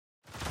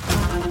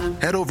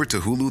Head over to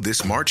Hulu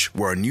this March,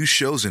 where our new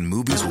shows and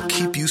movies will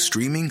keep you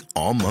streaming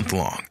all month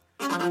long.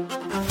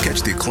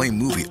 Catch the acclaimed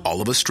movie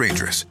All of Us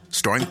Strangers,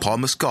 starring Paul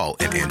Mescal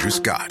and Andrew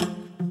Scott.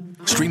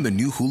 Stream the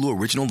new Hulu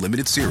original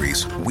limited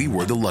series We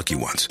Were the Lucky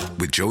Ones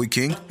with Joey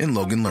King and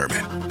Logan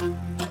Lerman.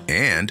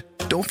 And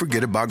don't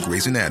forget about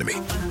Grey's Anatomy.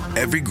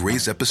 Every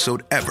Grey's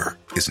episode ever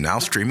is now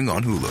streaming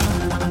on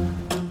Hulu.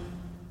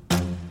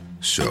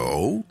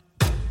 So,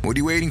 what are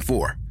you waiting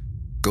for?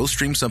 Go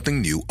stream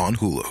something new on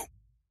Hulu.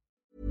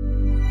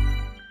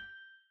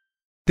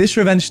 This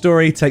revenge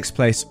story takes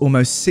place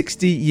almost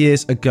 60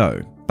 years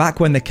ago, back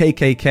when the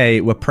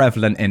KKK were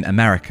prevalent in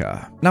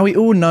America. Now, we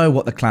all know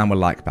what the Klan were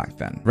like back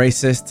then.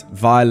 Racist,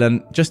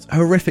 violent, just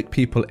horrific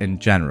people in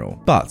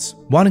general. But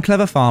one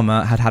clever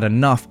farmer had had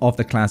enough of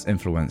the Klan's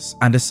influence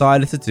and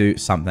decided to do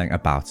something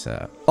about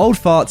it. Old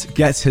Fart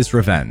gets his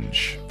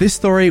revenge. This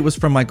story was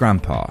from my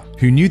grandpa,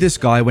 who knew this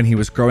guy when he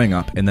was growing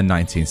up in the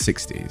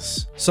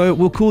 1960s. So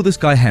we'll call this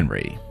guy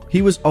Henry.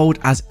 He was old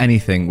as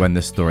anything when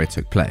this story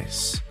took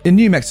place. In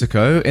New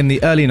Mexico, in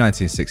the early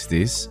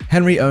 1960s,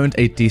 Henry owned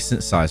a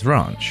decent-sized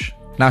ranch.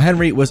 Now,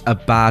 Henry was a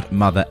bad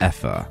mother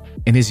effer.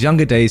 In his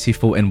younger days, he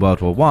fought in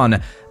World War I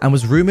and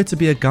was rumored to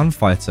be a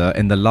gunfighter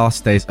in the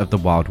last days of the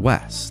Wild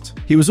West.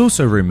 He was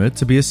also rumored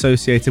to be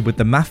associated with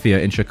the mafia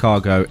in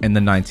Chicago in the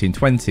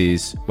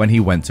 1920s when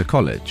he went to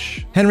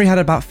college. Henry had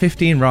about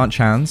 15 ranch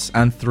hands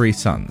and 3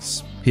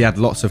 sons. He had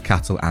lots of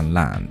cattle and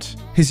land.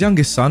 His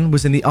youngest son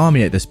was in the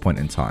army at this point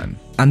in time,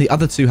 and the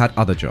other 2 had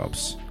other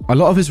jobs. A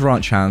lot of his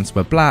ranch hands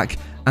were black,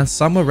 and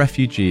some were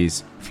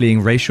refugees fleeing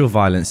racial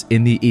violence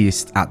in the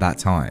East at that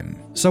time.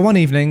 So one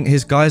evening,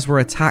 his guys were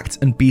attacked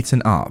and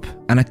beaten up,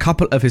 and a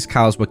couple of his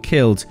cows were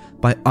killed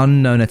by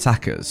unknown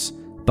attackers.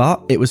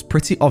 But it was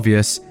pretty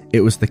obvious it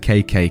was the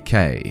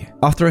KKK.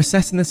 After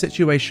assessing the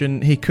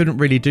situation, he couldn't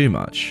really do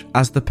much,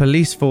 as the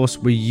police force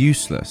were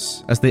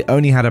useless, as they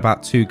only had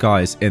about 2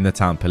 guys in the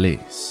town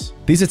police.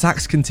 These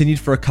attacks continued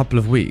for a couple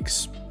of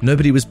weeks.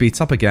 Nobody was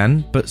beat up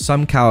again, but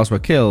some cows were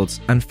killed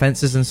and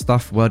fences and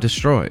stuff were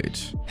destroyed.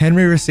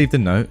 Henry received a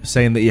note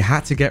saying that he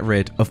had to get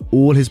rid of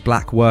all his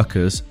black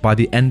workers by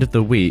the end of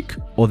the week,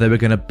 or they were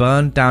going to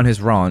burn down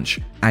his ranch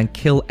and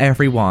kill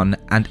everyone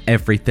and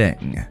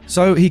everything.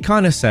 So he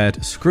kind of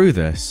said, screw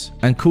this,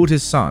 and called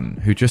his son,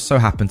 who just so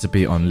happened to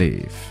be on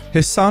leave.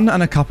 His son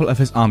and a couple of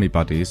his army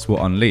buddies were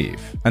on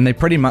leave, and they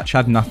pretty much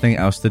had nothing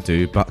else to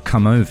do but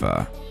come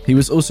over. He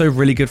was also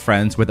really good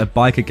friends with a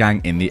biker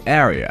gang in the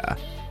area,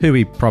 who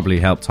he probably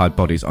helped hide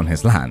bodies on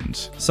his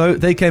land. So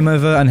they came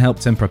over and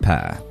helped him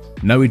prepare.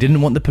 No, he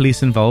didn't want the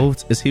police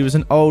involved, as he was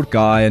an old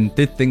guy and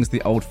did things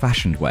the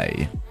old-fashioned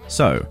way.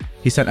 So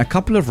he sent a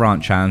couple of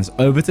ranch hands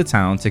over to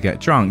town to get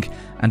drunk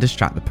and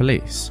distract the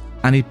police,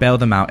 and he'd bail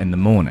them out in the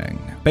morning.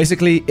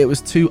 Basically, it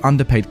was 2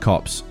 underpaid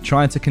cops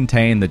trying to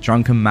contain the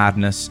drunken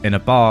madness in a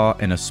bar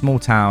in a small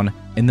town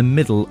in the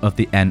middle of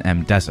the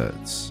NM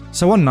deserts.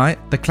 So one night,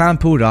 the Klan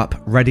pulled up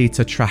ready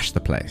to trash the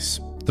place.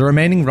 The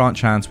remaining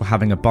ranch hands were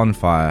having a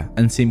bonfire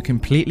and seemed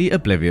completely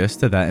oblivious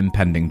to their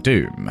impending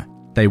doom.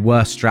 They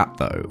were strapped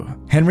though.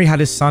 Henry had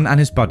his son and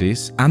his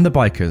buddies and the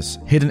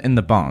bikers hidden in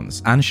the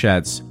barns and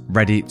sheds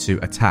ready to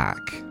attack.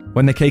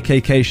 When the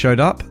KKK showed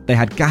up, they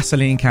had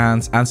gasoline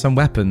cans and some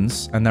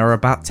weapons, and there were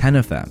about 10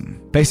 of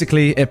them.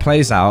 Basically, it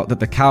plays out that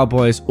the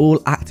cowboys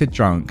all acted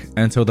drunk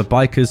until the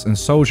bikers and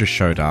soldiers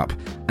showed up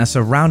and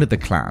surrounded the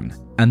Klan,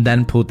 and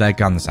then pulled their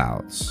guns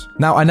out.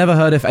 Now, I never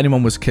heard if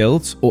anyone was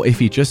killed or if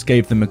he just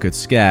gave them a good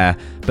scare,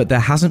 but there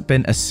hasn't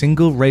been a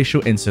single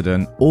racial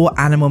incident or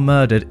animal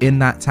murdered in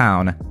that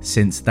town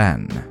since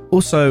then.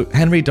 Also,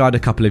 Henry died a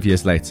couple of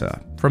years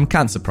later. From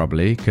cancer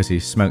probably, because he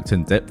smoked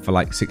and dipped for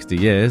like 60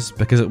 years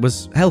because it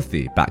was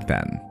healthy back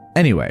then.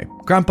 Anyway,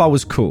 Grandpa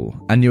was cool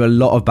and knew a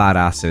lot of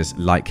badasses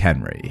like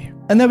Henry.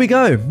 And there we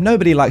go.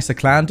 Nobody likes the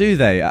Klan, do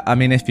they? I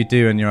mean, if you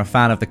do and you're a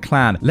fan of the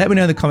Klan, let me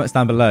know in the comments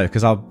down below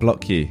because I'll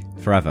block you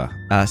forever.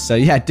 So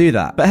yeah, do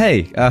that. But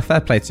hey, fair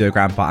play to your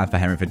grandpa and for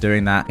Henry for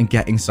doing that and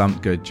getting some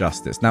good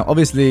justice. Now,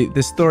 obviously,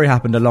 this story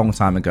happened a long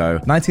time ago.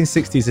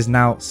 1960s is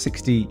now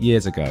 60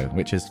 years ago,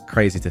 which is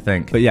crazy to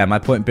think. But yeah, my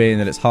point being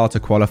that it's hard to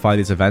qualify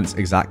these events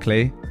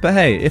exactly. But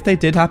hey, if they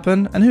did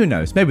happen, and who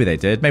knows, maybe they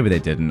did, maybe they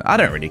didn't. I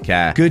don't really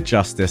care. Good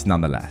justice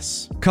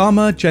nonetheless.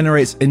 Karma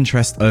generates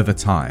interest over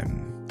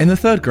time. In the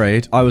 3rd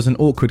grade, I was an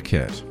awkward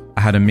kid.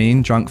 I had a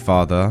mean, drunk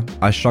father,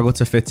 I struggled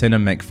to fit in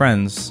and make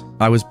friends,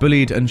 I was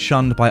bullied and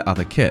shunned by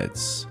other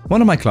kids. One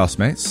of my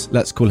classmates,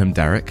 let's call him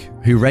Derek,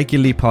 who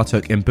regularly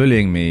partook in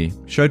bullying me,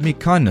 showed me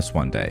kindness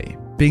one day.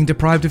 Being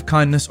deprived of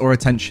kindness or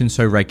attention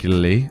so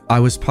regularly, I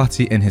was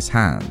putty in his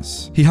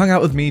hands. He hung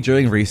out with me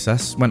during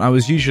recess when I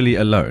was usually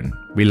alone.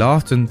 We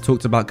laughed and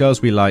talked about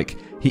girls we like.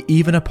 He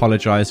even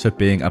apologized for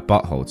being a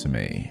butthole to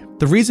me.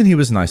 The reason he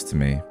was nice to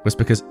me was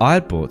because I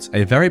had bought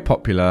a very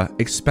popular,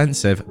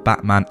 expensive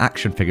Batman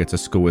action figure to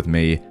school with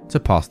me to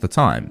pass the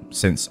time,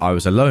 since I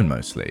was alone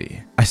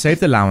mostly. I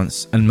saved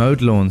allowance and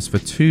mowed lawns for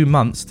 2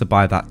 months to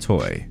buy that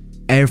toy.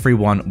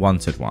 Everyone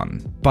wanted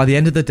one. By the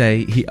end of the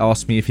day, he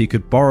asked me if he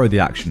could borrow the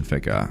action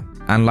figure,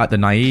 and like the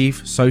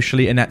naive,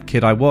 socially inept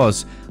kid I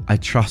was, I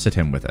trusted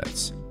him with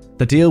it.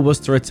 The deal was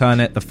to return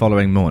it the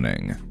following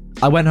morning.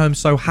 I went home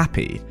so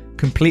happy,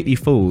 completely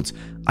fooled.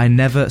 I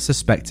never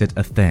suspected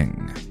a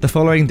thing. The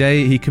following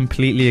day, he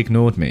completely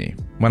ignored me.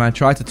 When I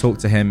tried to talk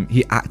to him,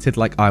 he acted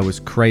like I was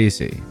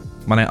crazy.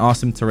 When I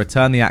asked him to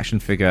return the action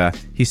figure,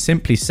 he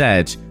simply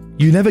said,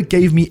 "You never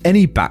gave me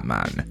any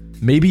Batman.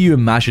 Maybe you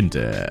imagined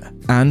it."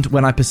 And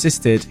when I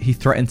persisted, he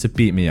threatened to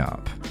beat me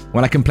up.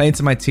 When I complained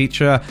to my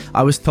teacher,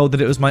 I was told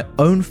that it was my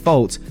own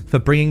fault for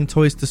bringing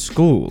toys to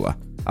school.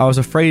 I was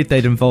afraid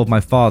they'd involve my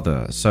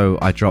father, so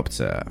I dropped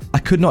it. I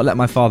could not let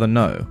my father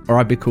know, or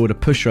I'd be called a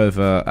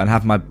pushover and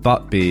have my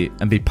butt beat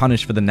and be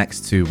punished for the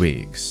next 2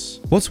 weeks.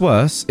 What's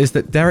worse is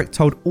that Derek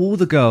told all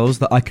the girls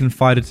that I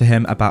confided to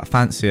him about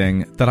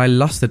fancying that I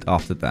lusted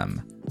after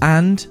them,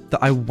 and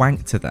that I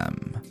wanked to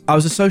them. I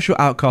was a social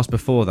outcast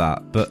before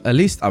that, but at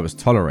least I was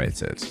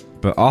tolerated.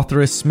 But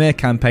after a smear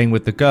campaign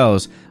with the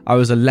girls, I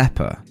was a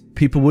leper.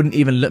 People wouldn't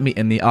even look me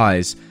in the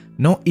eyes.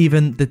 Not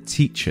even the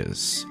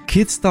teachers.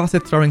 Kids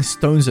started throwing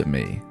stones at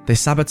me. They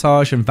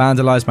sabotaged and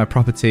vandalized my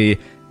property.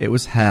 It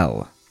was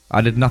hell.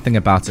 I did nothing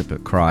about it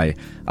but cry.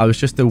 I was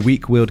just a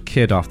weak-willed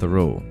kid after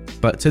all.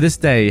 But to this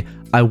day,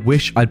 I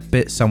wish I'd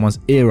bit someone's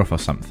ear off or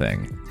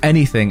something.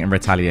 Anything in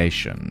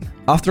retaliation.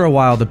 After a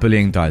while, the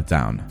bullying died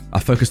down. I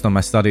focused on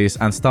my studies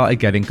and started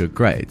getting good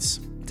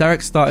grades.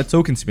 Derek started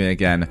talking to me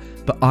again,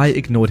 but I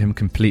ignored him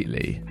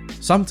completely.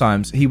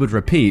 Sometimes he would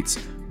repeat,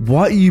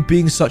 "Why are you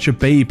being such a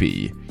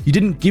baby? You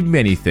didn't give me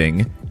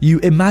anything. You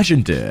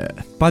imagined it."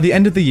 By the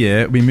end of the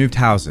year, we moved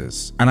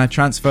houses, and I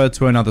transferred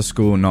to another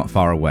school not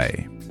far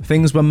away.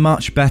 Things were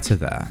much better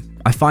there.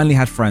 I finally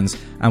had friends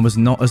and was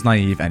not as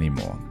naive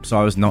anymore, so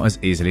I was not as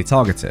easily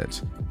targeted.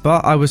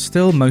 But I was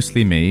still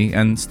mostly me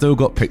and still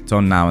got picked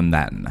on now and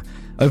then.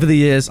 Over the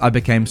years, I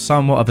became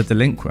somewhat of a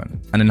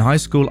delinquent, and in high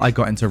school, I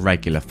got into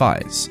regular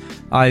fights.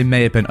 I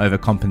may have been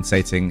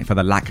overcompensating for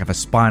the lack of a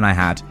spine I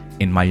had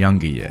in my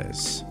younger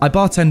years. I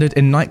bartended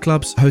in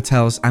nightclubs,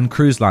 hotels, and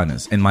cruise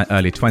liners in my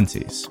early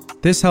 20s.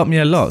 This helped me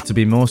a lot to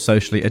be more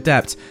socially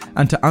adept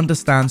and to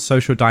understand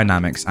social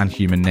dynamics and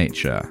human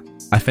nature.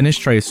 I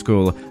finished trade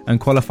school and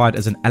qualified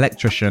as an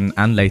electrician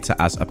and later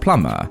as a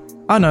plumber.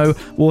 I know,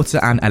 water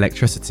and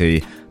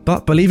electricity,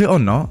 but believe it or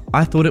not,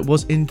 I thought it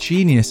was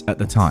ingenious at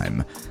the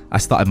time. I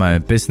started my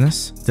own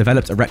business,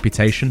 developed a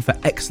reputation for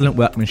excellent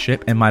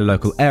workmanship in my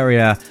local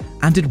area,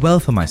 and did well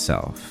for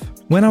myself.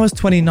 When I was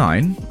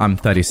 29, I'm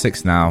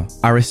 36 now,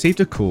 I received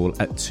a call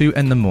at 2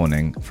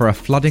 a.m. for a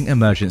flooding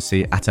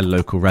emergency at a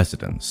local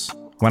residence.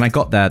 When I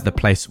got there, the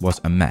place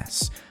was a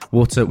mess.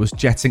 Water was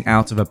jetting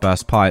out of a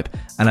burst pipe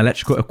and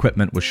electrical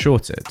equipment was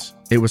shorted.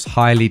 It was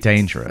highly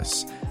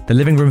dangerous. The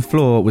living room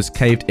floor was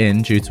caved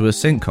in due to a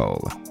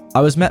sinkhole.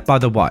 I was met by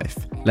the wife,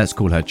 let's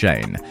call her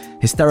Jane.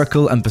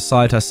 Hysterical and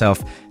beside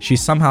herself, she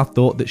somehow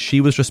thought that she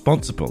was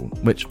responsible,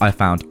 which I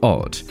found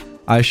odd.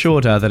 I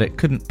assured her that it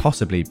couldn't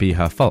possibly be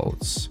her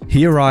fault.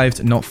 He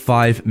arrived not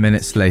 5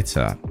 minutes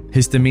later.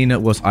 His demeanor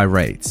was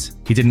irate.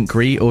 He didn't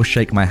greet or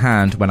shake my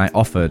hand when I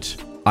offered.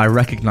 I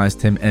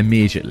recognized him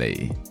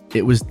immediately.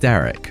 It was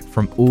Derek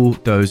from all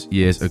those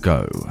years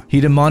ago. He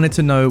demanded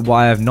to know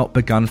why I have not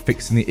begun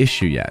fixing the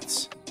issue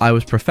yet. I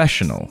was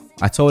professional.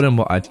 I told him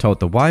what I'd told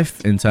the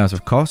wife in terms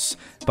of costs,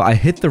 but I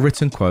hid the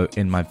written quote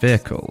in my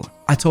vehicle.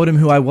 I told him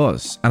who I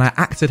was, and I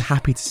acted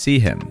happy to see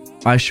him.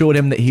 I assured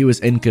him that he was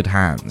in good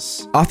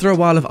hands. After a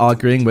while of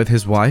arguing with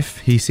his wife,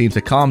 he seemed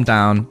to calm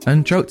down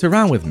and joked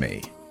around with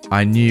me.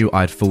 I knew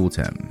I'd fooled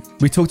him.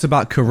 We talked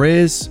about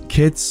careers,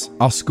 kids,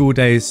 our school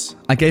days.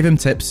 I gave him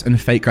tips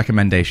and fake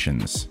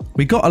recommendations.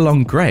 We got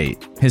along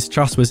great. His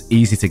trust was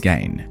easy to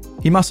gain.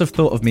 He must have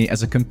thought of me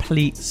as a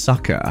complete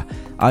sucker.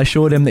 I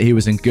assured him that he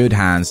was in good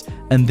hands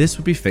and this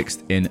would be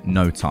fixed in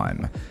no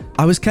time.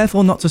 I was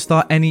careful not to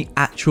start any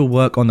actual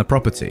work on the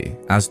property,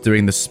 as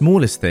doing the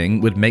smallest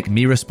thing would make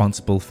me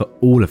responsible for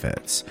all of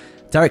it.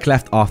 Derek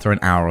left after an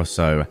hour or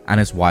so and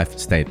his wife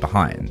stayed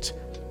behind.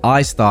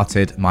 I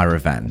started my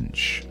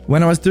revenge.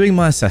 When I was doing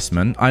my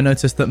assessment, I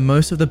noticed that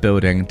most of the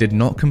building did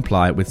not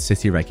comply with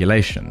city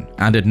regulation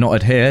and did not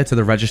adhere to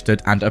the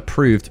registered and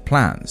approved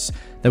plans.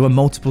 There were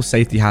multiple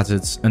safety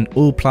hazards and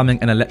all plumbing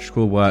and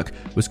electrical work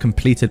was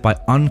completed by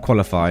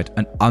unqualified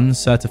and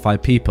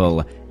uncertified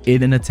people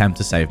in an attempt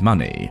to save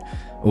money.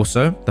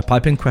 Also, the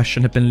pipe in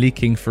question had been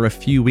leaking for a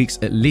few weeks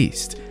at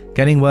least,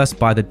 getting worse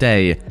by the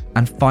day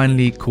and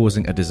finally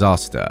causing a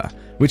disaster.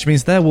 Which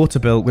means their water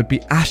bill would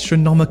be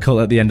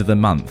astronomical at the end of the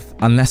month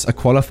unless a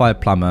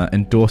qualified plumber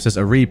endorses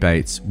a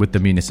rebate with the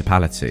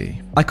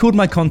municipality. I called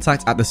my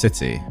contact at the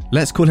city,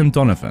 let's call him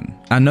Donovan,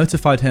 and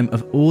notified him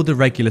of all the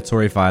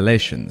regulatory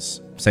violations,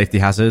 safety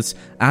hazards,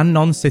 and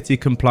non-city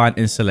compliant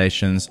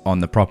installations on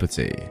the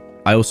property.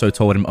 I also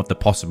told him of the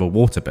possible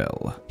water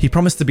bill. He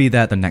promised to be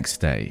there the next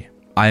day.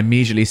 I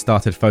immediately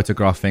started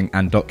photographing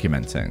and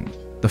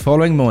documenting. The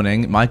following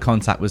morning, my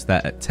contact was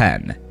there at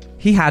 10.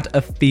 He had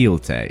a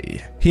field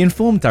day. He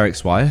informed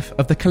Derek's wife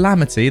of the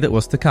calamity that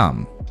was to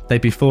come. They'd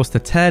be forced to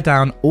tear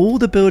down all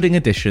the building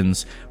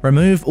additions,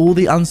 remove all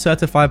the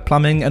uncertified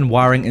plumbing and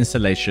wiring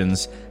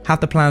installations,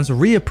 have the plans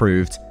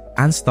reapproved,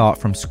 and start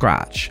from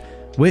scratch.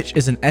 which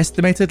is an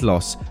estimated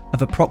loss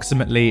of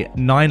approximately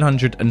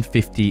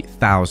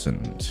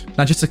 $950,000.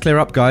 Now, just to clear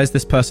up, guys,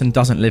 this person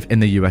doesn't live in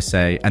the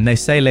USA, and they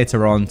say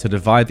later on to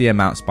divide the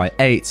amounts by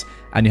 8,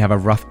 and you have a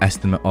rough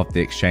estimate of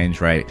the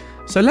exchange rate.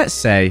 So let's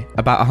say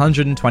about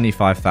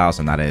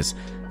 125,000, that is.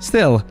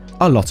 Still,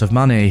 a lot of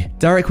money.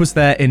 Derek was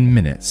there in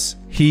minutes.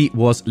 He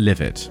was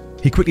livid.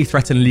 He quickly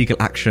threatened legal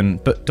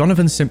action, but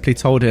Donovan simply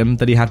told him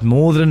that he had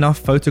more than enough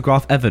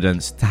photograph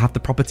evidence to have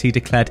the property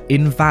declared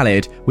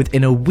invalid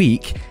within a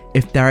week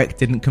if Derek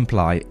didn't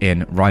comply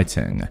in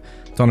writing.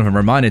 Donovan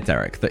reminded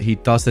Derek that he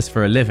does this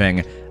for a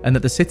living and that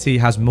the city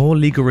has more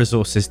legal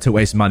resources to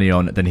waste money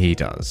on than he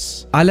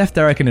does. I left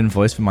Derek an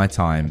invoice for my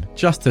time,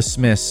 just to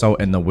smear salt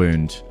in the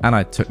wound, and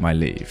I took my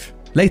leave.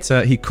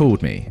 Later, he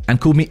called me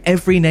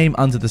every name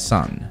under the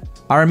sun.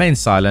 I remained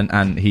silent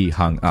and he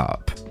hung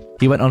up.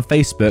 He went on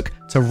Facebook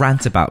to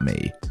rant about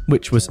me,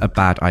 which was a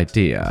bad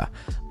idea.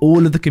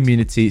 All of the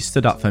community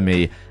stood up for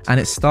me, and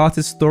it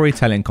started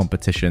storytelling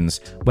competitions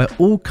where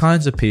all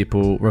kinds of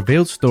people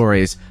revealed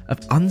stories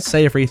of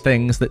unsavory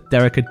things that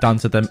Derek had done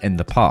to them in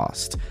the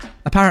past.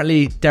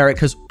 Apparently, Derek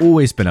has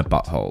always been a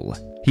butthole.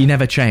 He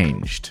never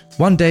changed.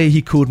 One day,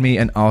 he called me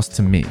and asked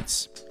to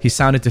meet. He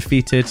sounded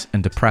defeated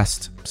and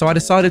depressed, so I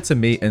decided to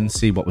meet and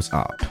see what was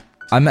up.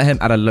 I met him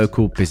at a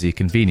local busy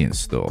convenience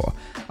store.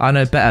 I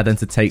know better than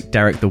to take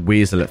Derek the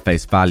Weasel at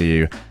face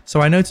value,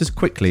 so I noticed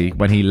quickly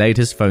when he laid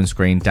his phone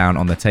screen down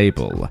on the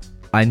table.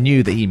 I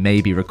knew that he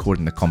may be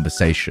recording the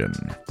conversation.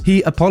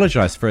 He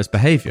apologized for his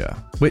behavior,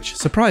 which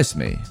surprised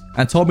me,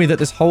 and told me that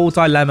this whole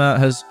dilemma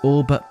has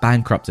all but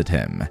bankrupted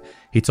him.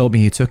 He told me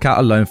he took out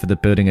a loan for the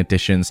building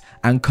additions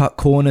and cut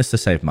corners to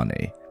save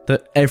money,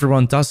 that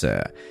everyone does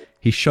it.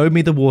 He showed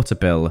me the water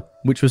bill,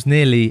 which was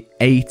nearly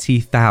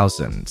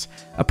 $80,000,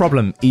 a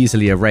problem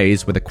easily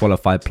erased with a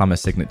qualified plumber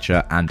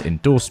signature and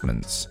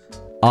endorsements.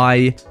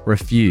 I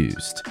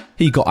refused.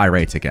 He got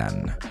irate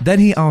again. Then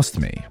he asked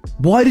me,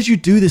 "Why did you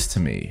do this to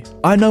me?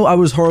 I know I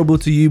was horrible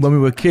to you when we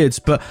were kids,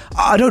 but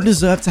I don't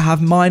deserve to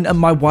have mine and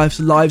my wife's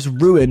lives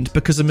ruined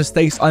because of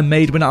mistakes I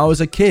made when I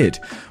was a kid.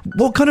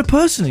 What kind of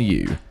person are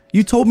you?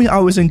 You told me I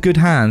was in good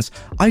hands.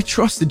 I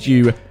trusted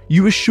you.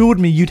 You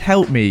assured me you'd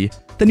help me.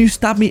 Then you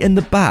stabbed me in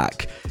the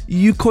back.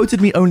 You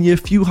quoted me only a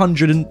few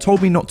hundred and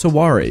told me not to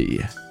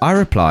worry." I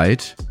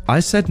replied,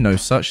 "I said no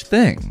such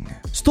thing."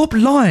 "Stop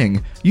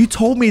lying. You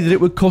told me that it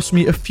would cost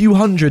me a few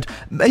hundred,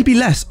 maybe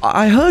less.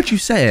 I heard you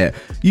say it.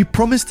 You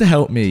promised to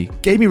help me,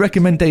 gave me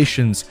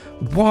recommendations.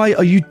 Why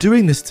are you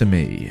doing this to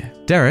me?"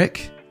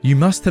 "Derek, you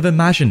must have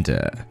imagined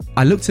it."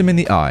 I looked him in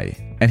the eye,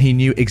 and he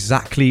knew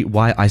exactly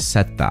why I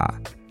said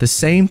that. The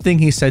same thing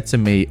he said to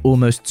me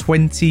almost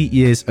 20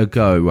 years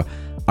ago.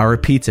 I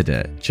repeated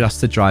it just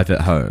to drive it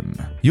home.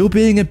 "You're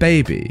being a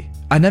baby.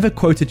 I never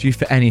quoted you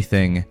for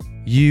anything.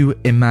 You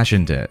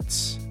imagined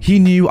it." He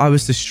knew I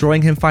was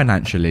destroying him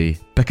financially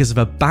because of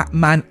a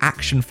Batman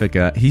action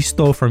figure he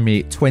stole from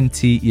me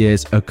 20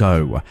 years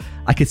ago.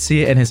 I could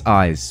see it in his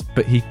eyes,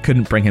 but he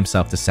couldn't bring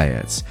himself to say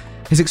it.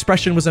 His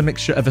expression was a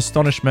mixture of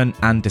astonishment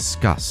and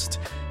disgust.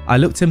 I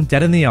looked him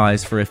dead in the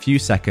eyes for a few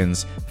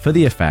seconds for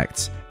the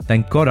effect,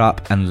 then got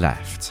up and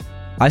left.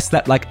 I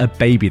slept like a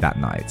baby that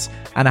night,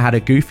 and I had a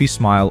goofy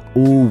smile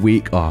all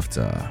week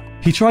after.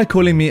 He tried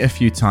calling me a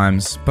few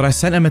times, but I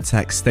sent him a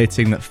text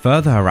stating that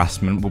further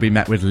harassment will be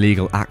met with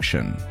legal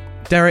action.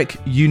 Derek,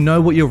 you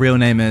know what your real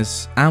name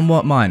is and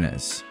what mine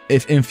is.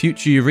 If in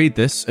future you read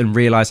this and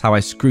realize how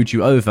I screwed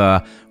you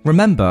over,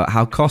 remember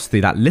how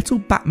costly that little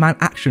Batman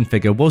action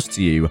figure was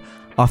to you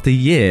after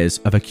years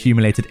of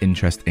accumulated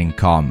interest in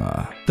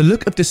karma. The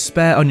look of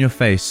despair on your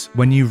face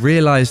when you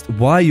realized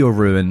why you're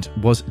ruined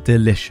was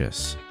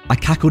delicious. I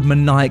cackled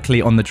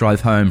maniacally on the drive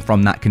home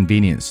from that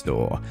convenience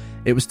store.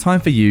 It was time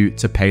for you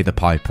to pay the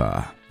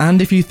piper.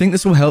 And if you think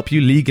this will help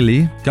you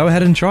legally, go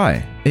ahead and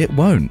try. It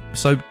won't,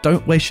 so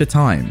don't waste your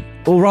time.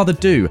 Or rather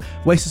do,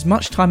 waste as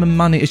much time and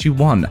money as you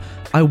want.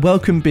 I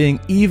welcome being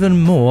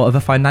even more of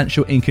a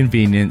financial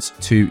inconvenience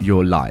to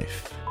your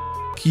life.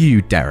 F***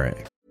 you,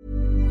 Derek.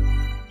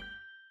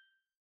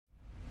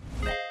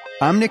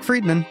 I'm Nick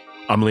Friedman.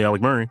 I'm Lee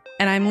Alec Murray.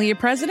 And I'm Leah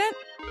President.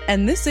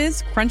 And this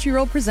is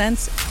Crunchyroll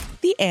Presents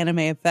The Anime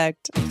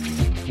Effect.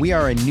 We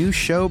are a new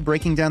show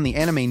breaking down the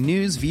anime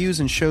news, views,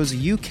 and shows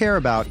you care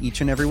about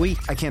each and every week.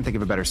 I can't think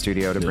of a better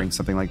studio to bring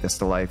something like this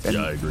to life. And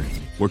I agree.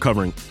 We're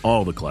covering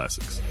all the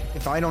classics.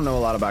 if I don't know a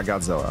lot about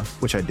Godzilla,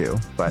 which I do,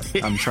 but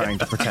I'm trying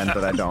to pretend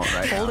that I don't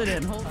right Hold it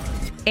in.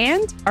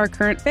 And our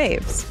current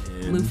faves.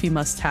 Luffy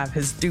must have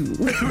his due.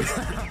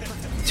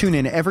 Tune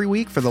in every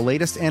week for the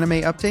latest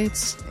anime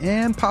updates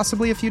and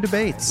possibly a few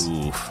debates.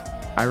 Oof.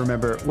 I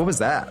remember, what was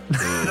that?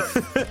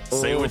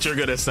 Say what you're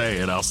going to say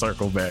and I'll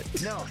circle back.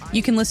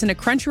 You can listen to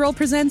Crunchyroll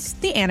Presents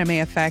The Anime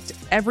Effect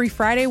every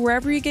Friday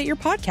wherever you get your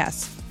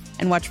podcasts.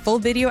 And watch full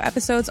video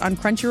episodes on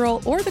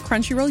Crunchyroll or the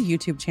Crunchyroll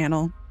YouTube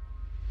channel.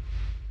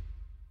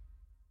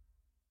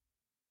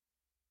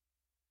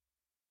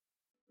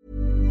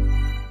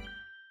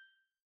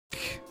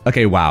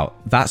 Okay, wow.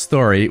 That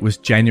story was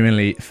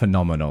genuinely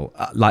phenomenal.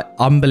 Like,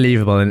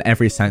 unbelievable in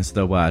every sense of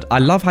the word. I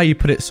love how you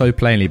put it so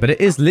plainly, but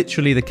it is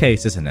literally the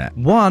case, isn't it?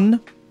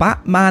 One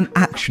Batman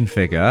action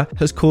figure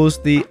has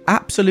caused the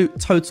absolute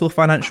total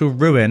financial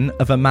ruin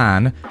of a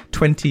man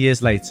 20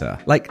 years later.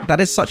 Like,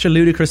 that is such a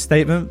ludicrous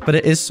statement, but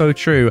it is so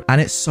true,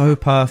 and it's so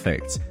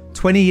perfect.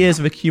 20 years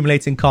of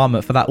accumulating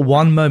karma for that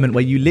one moment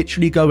where you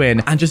literally go in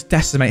and just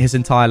decimate his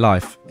entire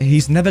life.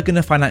 He's never going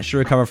to financially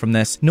recover from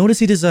this, nor does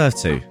he deserve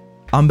to.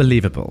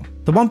 Unbelievable.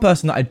 The one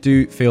person that I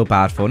do feel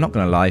bad for, not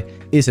gonna lie,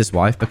 is his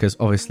wife, because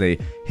obviously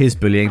his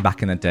bullying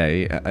back in the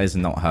day is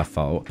not her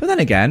fault. But then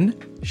again,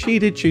 she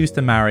did choose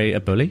to marry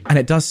a bully, and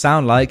it does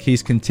sound like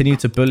he's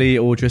continued to bully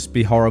or just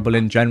be horrible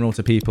in general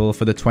to people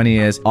for the 20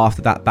 years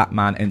after that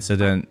Batman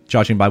incident,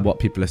 judging by what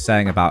people are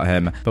saying about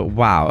him. But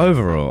wow,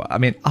 overall, I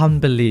mean,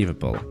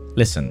 unbelievable.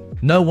 Listen,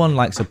 no one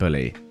likes a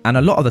bully, and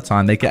a lot of the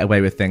time they get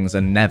away with things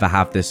and never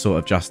have this sort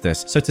of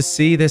justice. So to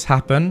see this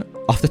happen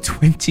after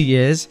 20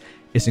 years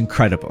is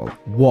incredible.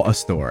 What a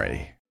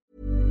story.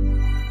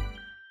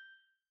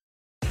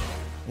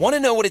 Want to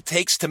know what it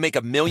takes to make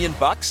 $1 million?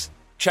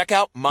 Check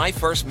out My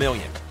First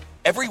Million.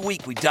 Every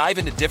week we dive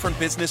into different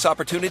business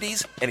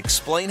opportunities and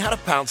explain how to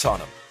pounce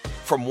on them.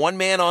 From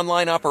one-man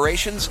online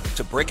operations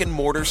to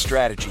brick-and-mortar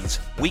strategies,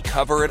 we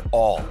cover it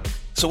all.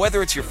 So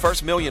whether it's your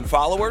first million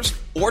followers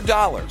or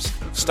dollars,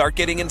 start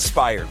getting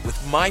inspired with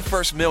My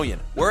First Million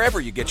wherever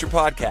you get your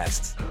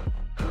podcasts.